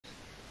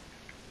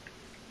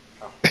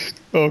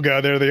Oh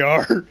god, there they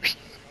are.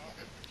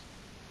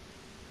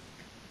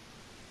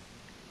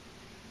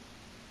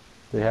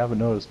 They haven't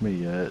noticed me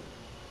yet.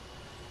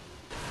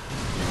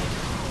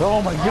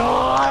 Oh my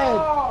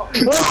god! Oh,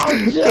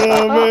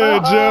 Oh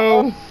man,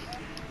 Joe.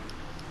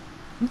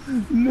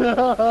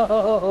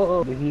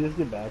 No! Did he just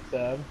get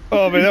backstabbed?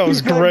 Oh man, that was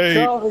He's like great.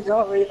 coming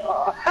on me.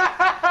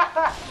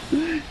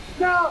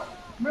 No!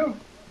 Move!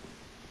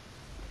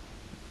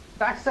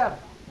 Backstab!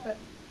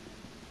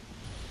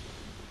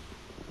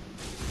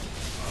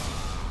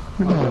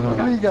 He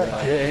got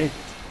ganked.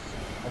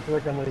 I feel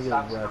like I'm gonna get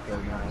a breath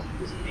right now.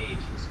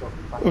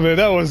 Oh, man,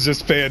 that was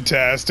just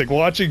fantastic.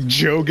 Watching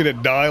Joe get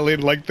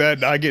annihilated like that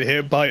and I get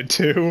hit by it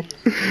too.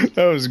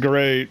 That was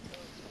great.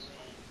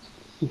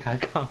 Yeah,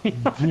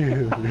 coming.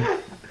 Dude.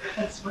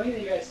 It's funny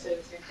that you guys say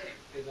the same thing,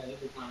 because I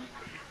did the comment.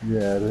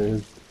 Yeah, it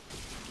is.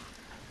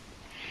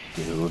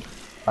 Dude.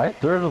 I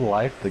third of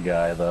life the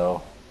guy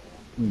though.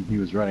 He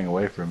was running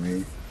away from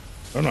me.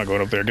 I'm not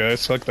going up there,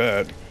 guys. Fuck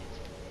that.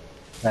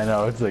 I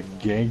know, it's a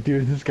gank,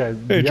 dude. This guy's.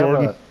 Hey,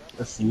 Jordan.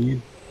 A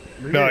seed?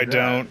 No, I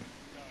don't.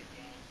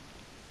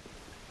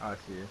 I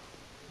see you.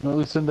 No,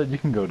 listen, that you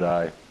can go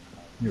die.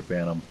 You're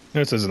Phantom.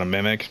 This isn't a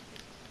mimic.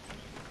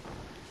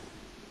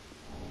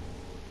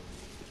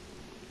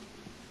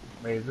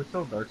 Wait, is there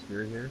still Dark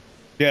Spirit here?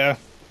 Yeah.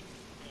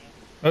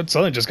 Oh,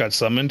 something just got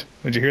summoned.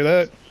 Did you hear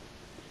that?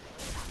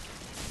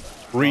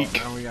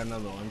 Reek. Oh, now we got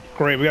another one.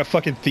 Great, we got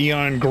fucking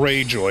Theon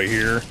Greyjoy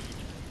here.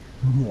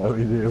 Yeah,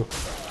 we do.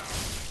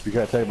 We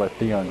got attacked by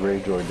Theon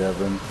Greyjoy,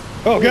 Devin.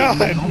 Oh god!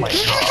 Oh my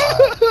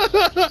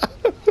god!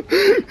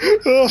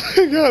 Oh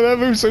my god, that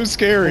move's so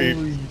scary.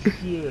 Holy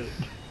shit.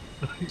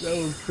 That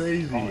was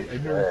crazy. I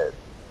never...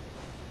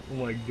 Oh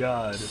my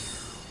god.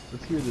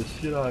 That scared the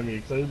shit out of me,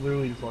 because I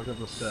literally just walked up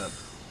the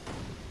steps.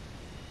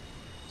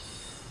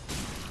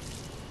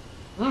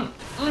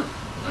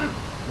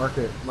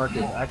 Marcus,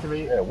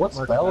 activate. Yeah, what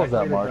spell is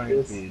that,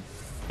 Marcus?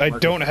 I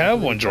don't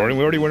have one, Jordan.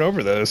 We already went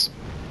over this.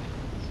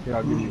 Here,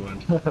 I'll give you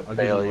one. I'll give you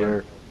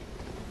Failure.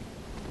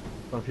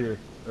 one. Up here.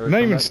 Or Not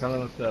come even back, come on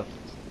the steps.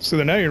 So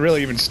then now you're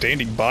really even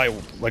standing by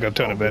like a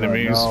ton of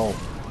enemies. No.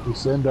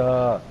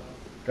 Lucinda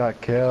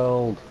got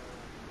killed.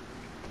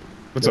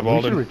 What's Yeah, up, we should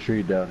Alden?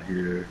 retreat down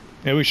here.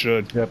 Yeah, we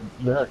should. Yep,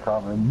 they're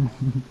coming.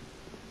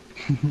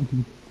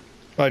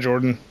 Bye,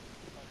 Jordan.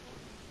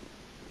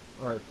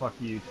 Alright, fuck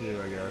you too,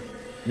 I guess.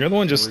 You're the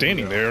one just Where'd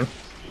you standing go? there.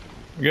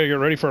 We gotta get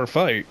ready for a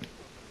fight.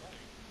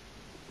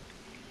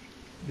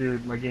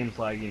 Dude, my game's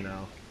lagging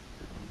now.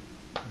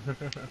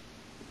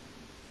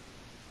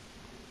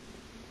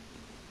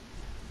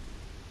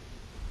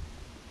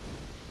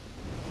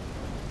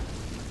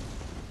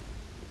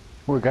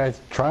 Well, guys,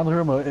 try and lure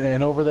him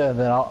and over there, and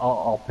then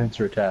I'll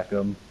pincer attack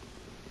him.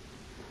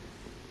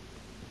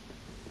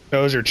 That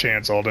was your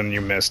chance, Alden.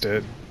 You missed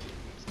it.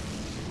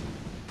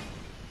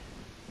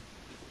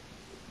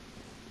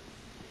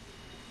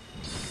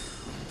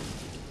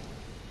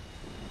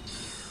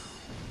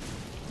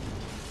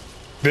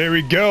 There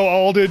we go,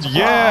 Alden.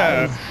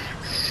 Yeah.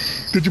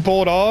 Did you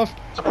pull it off?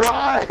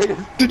 Surprise!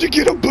 Did you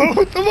get them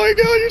both? Oh my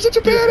god, you're such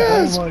a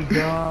badass! Oh my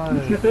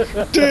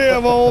god.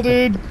 Damn,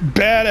 Alden.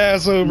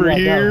 Badass over Yeah,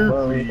 here.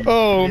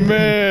 Oh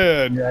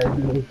man. Yeah, I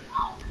did.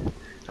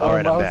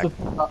 Alright, I'm back.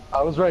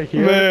 I was right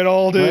here. Man,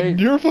 Alden, Wait.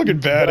 you're a fucking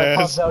Then I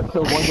badass. popped out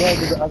to one guy,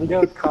 the other guy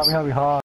was Kamehameha.